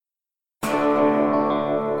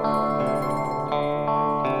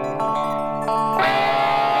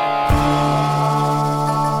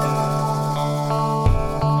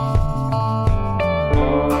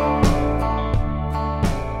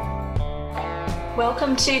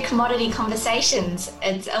Welcome to Commodity Conversations.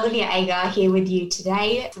 It's Olivia Agar here with you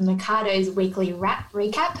today for Mecardo's weekly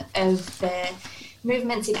recap of the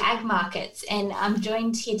movements in ag markets. And I'm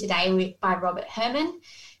joined here today by Robert Herman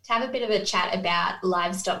to have a bit of a chat about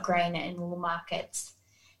livestock, grain and wool markets.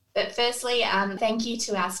 But firstly, thank you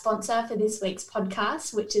to our sponsor for this week's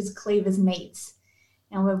podcast, which is Cleaver's Meats.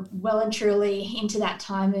 Now we're well and truly into that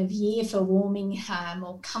time of year for warming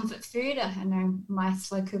or comfort food. I know my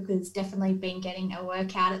slow cooker's definitely been getting a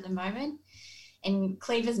workout at the moment. And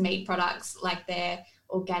Cleaver's meat products, like their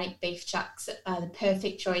organic beef chucks, are the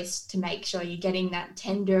perfect choice to make sure you're getting that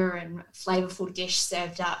tender and flavourful dish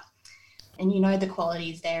served up. And you know the quality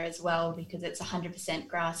is there as well because it's 100%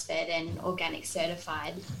 grass-fed and organic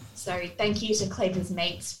certified. So thank you to Cleaver's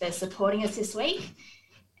Meats for supporting us this week.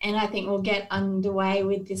 And I think we'll get underway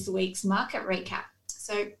with this week's market recap.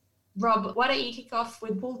 So, Rob, why don't you kick off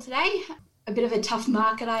with wool today? A bit of a tough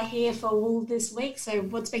market, I hear, for wool this week. So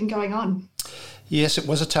what's been going on? Yes, it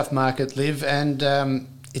was a tough market, Liv, and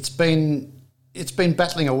it's been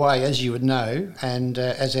battling away, as you would know, and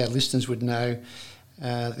as our listeners would know,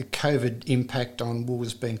 the COVID impact on wool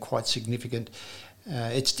has been quite significant.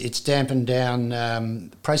 It's dampened down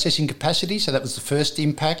processing capacity, so that was the first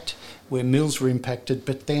impact where mills were impacted.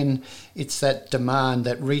 But then it's that demand,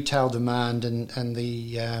 that retail demand, and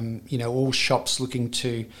the all shops looking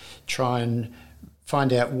to try and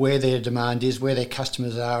find out where their demand is, where their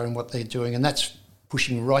customers are, and what they're doing, and that's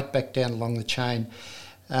pushing right back down along the chain.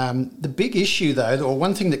 The big issue, though, or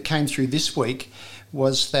one thing that came through this week,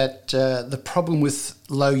 was that the problem with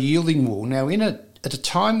low yielding wool. Now, at a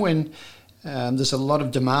time when there's a lot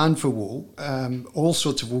of demand for wool, all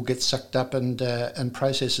sorts of wool gets sucked up and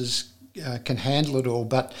processors can handle it all.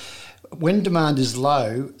 But when demand is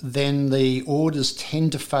low, then the orders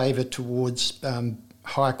tend to favour towards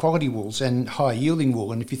higher quality wools and higher yielding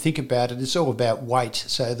wool. And if you think about it, it's all about weight.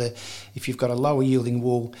 So if you've got a lower yielding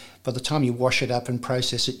wool, by the time you wash it up and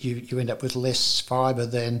process it, you end up with less fibre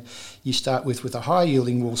than you start with a higher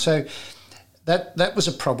yielding wool. So that was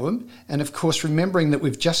a problem. And of course, remembering that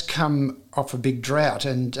we've just come off a big drought,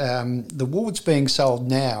 and the wool that's being sold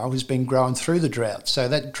now has been grown through the drought. So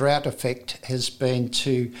that drought effect has been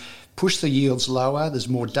to push the yields lower. There's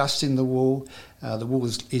more dust in the wool. The wool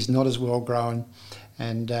is not as well grown,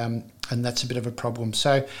 and that's a bit of a problem.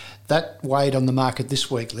 So that weighed on the market this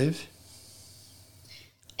week, Liv.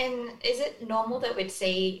 And is it normal that we'd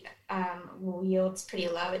see wool yields pretty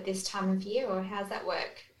low at this time of year, or how's that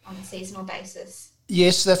work on a seasonal basis?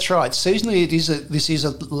 Yes, that's right. Seasonally, this is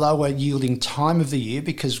a lower yielding time of the year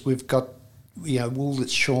because we've got wool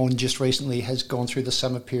that's shorn just recently has gone through the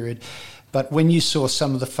summer period. But when you saw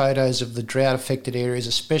some of the photos of the drought affected areas,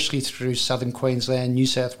 especially through southern Queensland, New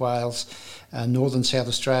South Wales, northern South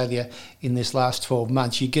Australia in this last 12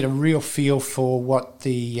 months, you get a real feel for what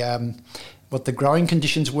the growing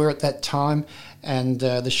conditions were at that time. And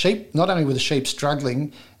the sheep, not only were the sheep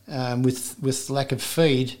struggling with lack of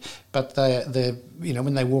feed, but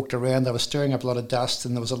when they walked around, they were stirring up a lot of dust,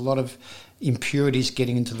 and there was a lot of impurities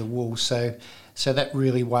getting into the wool. So that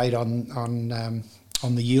really weighed on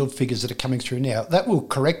the yield figures that are coming through now. That will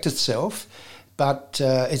correct itself, but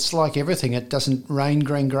it's like everything. It doesn't rain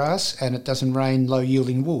green grass and it doesn't rain low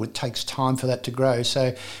yielding wool. It takes time for that to grow.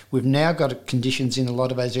 So we've now got conditions in a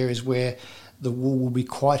lot of those areas where the wool will be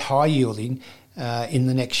quite high yielding in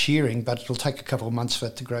the next shearing, but it'll take a couple of months for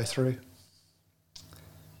it to grow through.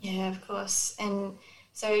 Yeah, of course. And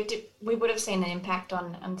so we would have seen an impact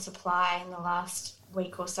on supply in the last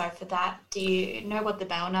week or so for that. Do you know what the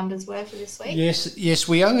bale numbers were for this week? Yes.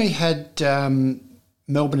 We only had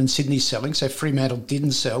Melbourne and Sydney selling, so Fremantle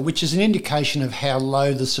didn't sell, which is an indication of how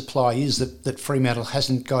low the supply is, that Fremantle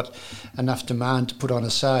hasn't got enough demand to put on a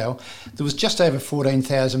sale. There was just over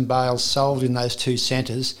 14,000 bales sold in those two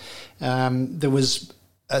centres. There was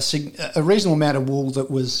a reasonable amount of wool that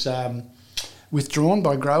was withdrawn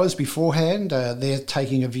by growers beforehand. They're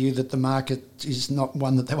taking a view that the market is not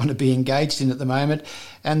one that they want to be engaged in at the moment.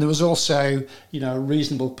 And there was also, a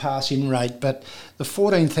reasonable pass-in rate. But the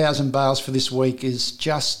 14,000 bales for this week is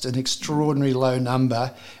just an extraordinary low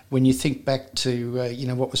number when you think back to,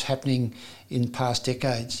 what was happening in past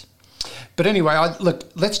decades. But anyway,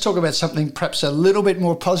 let's talk about something perhaps a little bit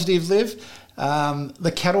more positive, Liv.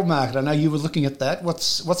 The cattle market. I know you were looking at that.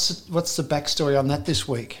 What's the backstory on that this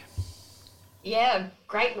week? Yeah,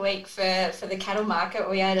 great week for the cattle market.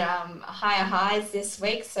 We had higher highs this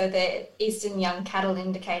week. So the Eastern Young Cattle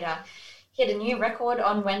Indicator hit a new record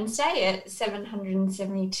on Wednesday at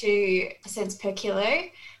 772 cents per kilo,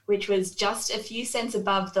 which was just a few cents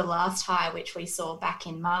above the last high, which we saw back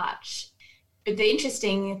in March. But the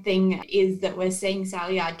interesting thing is that we're seeing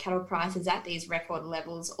sale yard cattle prices at these record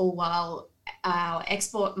levels, all while our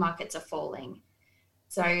export markets are falling.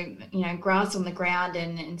 So, grass on the ground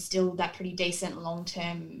and still that pretty decent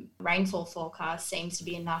long-term rainfall forecast seems to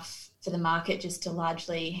be enough for the market just to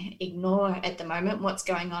largely ignore at the moment what's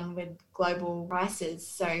going on with global prices.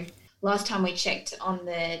 So last time we checked on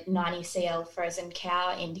the 90CL frozen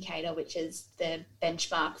cow indicator, which is the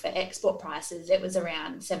benchmark for export prices, it was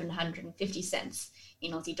around 750 cents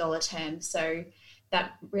in Aussie dollar terms. So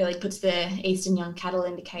that really puts the Eastern Young Cattle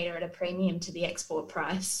indicator at a premium to the export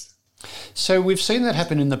price. So we've seen that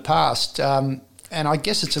happen in the past, and I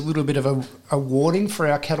guess it's a little bit of a warning for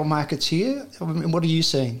our cattle markets here. What are you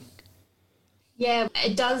seeing? Yeah,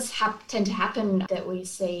 it does tend to happen that we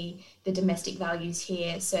see the domestic values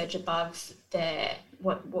here surge above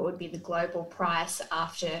what would be the global price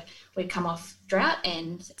after we come off drought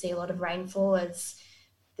and see a lot of rainfall as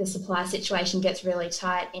the supply situation gets really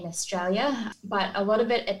tight in Australia. But a lot of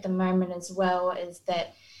it at the moment as well is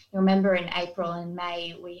that, you remember in April and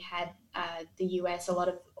May we had the US, a lot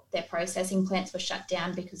of their processing plants were shut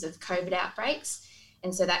down because of COVID outbreaks.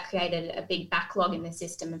 And so that created a big backlog in the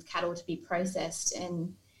system of cattle to be processed.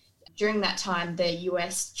 And during that time, the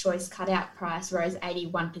US choice cutout price rose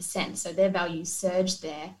 81%. So their values surged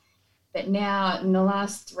there. But now in the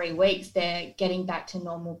last 3 weeks, they're getting back to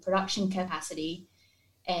normal production capacity.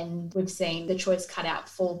 And we've seen the choice cutout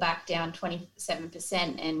fall back down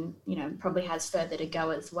 27% and, probably has further to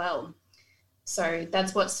go as well. So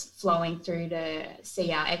that's what's flowing through to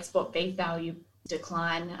see our export beef value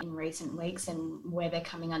decline in recent weeks and where they're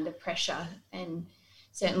coming under pressure. And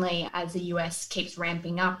certainly as the US keeps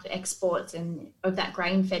ramping up exports and of that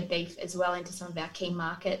grain-fed beef as well into some of our key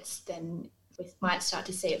markets, then we might start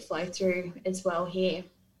to see it flow through as well here.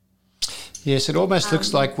 Yes, it almost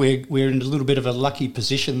looks like we're in a little bit of a lucky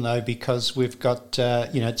position though, because we've got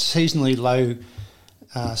seasonally low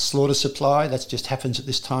slaughter supply. That just happens at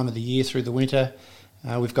this time of the year through the winter.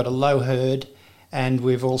 We've got a low herd, and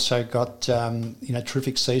we've also got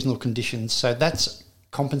terrific seasonal conditions. So that's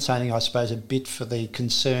compensating, I suppose, a bit for the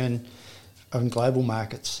concern on global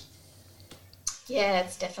markets. Yeah,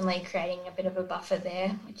 it's definitely creating a bit of a buffer there,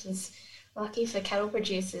 which is lucky for cattle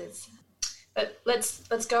producers. But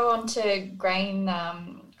let's go on to grain,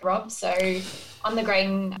 Rob. So on the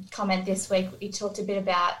grain comment this week, we talked a bit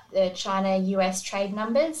about the China-US trade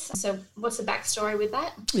numbers. So what's the backstory with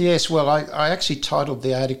that? Yes, well, I actually titled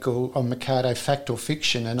the article on Mercado Fact or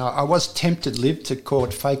Fiction, and I was tempted, Liv, to call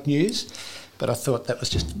it fake news, but I thought that was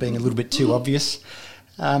just being a little bit too obvious.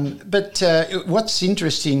 But what's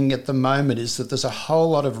interesting at the moment is that there's a whole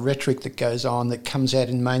lot of rhetoric that goes on that comes out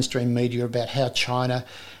in mainstream media about how China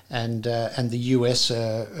and the US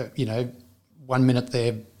are, 1 minute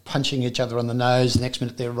they're punching each other on the nose, the next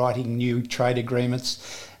minute they're writing new trade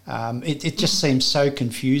agreements. It just seems so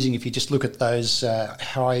confusing if you just look at those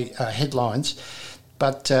high headlines.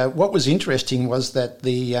 But what was interesting was that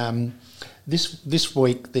this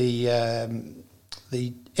week the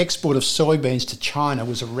export of soybeans to China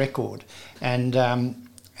was a record, and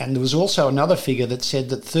there was also another figure that said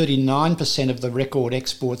that 39% of the record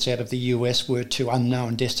exports out of the US were to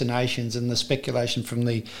unknown destinations, and the speculation from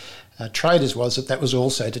the traders was that was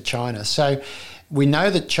also to China. So we know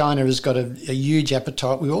that China has got a huge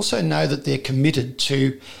appetite. We also know that they're committed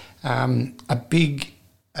to a big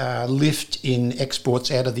lift in exports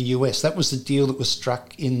out of the US. That was the deal that was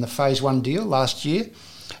struck in the Phase 1 deal last year.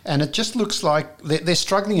 And it just looks like they're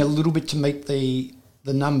struggling a little bit to meet the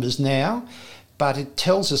numbers now, but it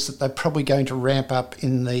tells us that they're probably going to ramp up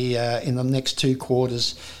in the next 2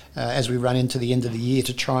 quarters as we run into the end of the year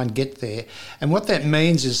to try and get there. And what that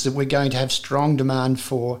means is that we're going to have strong demand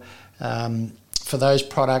for those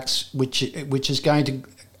products, which is going to,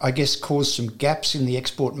 I guess, cause some gaps in the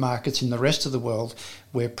export markets in the rest of the world,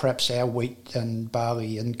 where perhaps our wheat and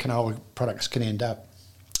barley and canola products can end up.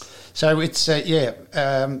 So it's it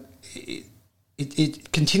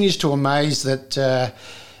continues to amaze that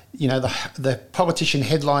the politician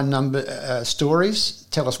headline number stories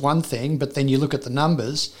tell us one thing, but then you look at the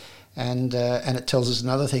numbers and it tells us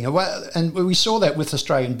another thing. And we saw that with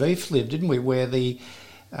Australian beef, Liv, didn't we? Where the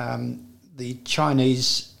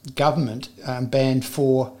Chinese government banned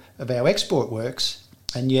 4 of our export works,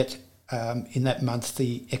 and yet in that month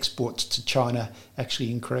the exports to China actually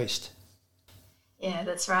increased. Yeah,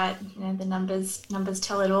 that's right. The numbers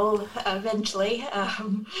tell it all eventually.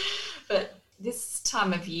 But this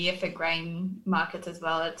time of year for grain markets as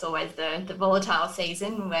well, it's always the volatile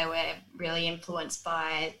season where we're really influenced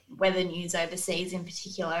by weather news overseas in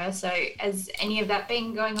particular. So has any of that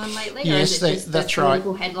been going on lately? Yes, or is it just that's the right.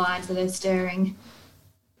 political headlines that are stirring?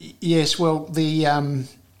 Yes, well,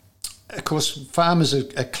 of course, farmers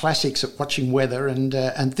are classics at watching weather, and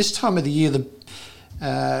this time of the year,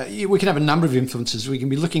 we can have a number of influences. We can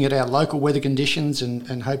be looking at our local weather conditions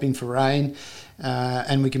and hoping for rain,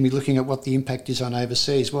 and we can be looking at what the impact is on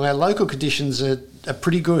overseas. Well, our local conditions are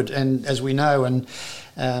pretty good, and as we know, and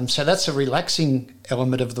so that's a relaxing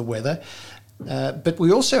element of the weather. But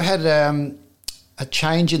we also had a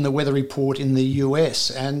change in the weather report in the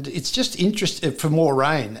US, and it's just interesting for more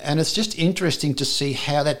rain, and it's just interesting to see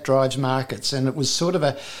how that drives markets. And it was sort of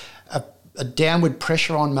a downward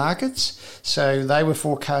pressure on markets, so they were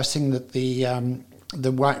forecasting that the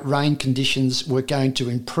rain conditions were going to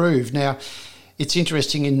improve. Now, it's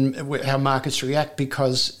interesting in how markets react,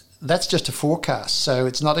 because that's just a forecast, so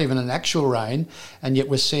it's not even an actual rain, and yet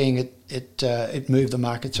we're seeing it move the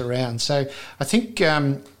markets around. So I think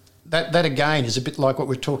that again is a bit like what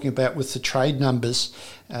we're talking about with the trade numbers.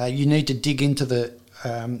 You need to dig into the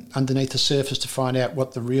underneath the surface to find out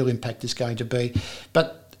what the real impact is going to be.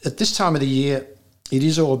 But at this time of the year, it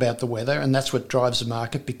is all about the weather, and that's what drives the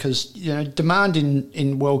market, because demand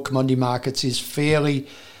in world commodity markets is fairly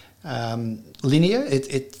linear.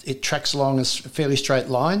 It tracks along a fairly straight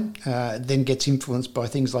line, then gets influenced by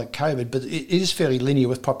things like COVID, but it is fairly linear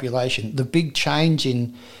with population. The big change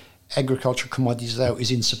in agricultural commodities, though,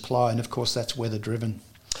 is in supply, and of course that's weather driven.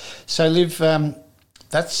 So, Liv,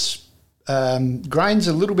 that's grain's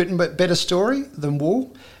a little bit better story than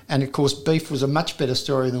wool, and of course beef was a much better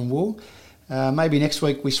story than wool. Maybe next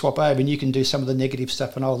week we swap over and you can do some of the negative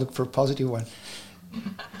stuff and I'll look for a positive one.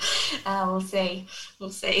 We'll see.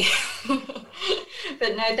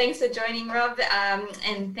 But no, thanks for joining, Rob,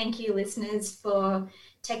 and thank you, listeners, for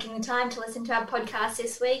taking the time to listen to our podcast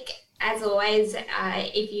this week. As always,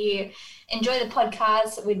 if you enjoy the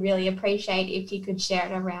podcast, we'd really appreciate if you could share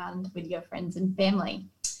it around with your friends and family.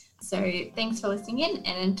 So thanks for listening in,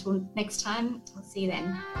 and until next time, I'll see you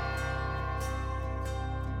then.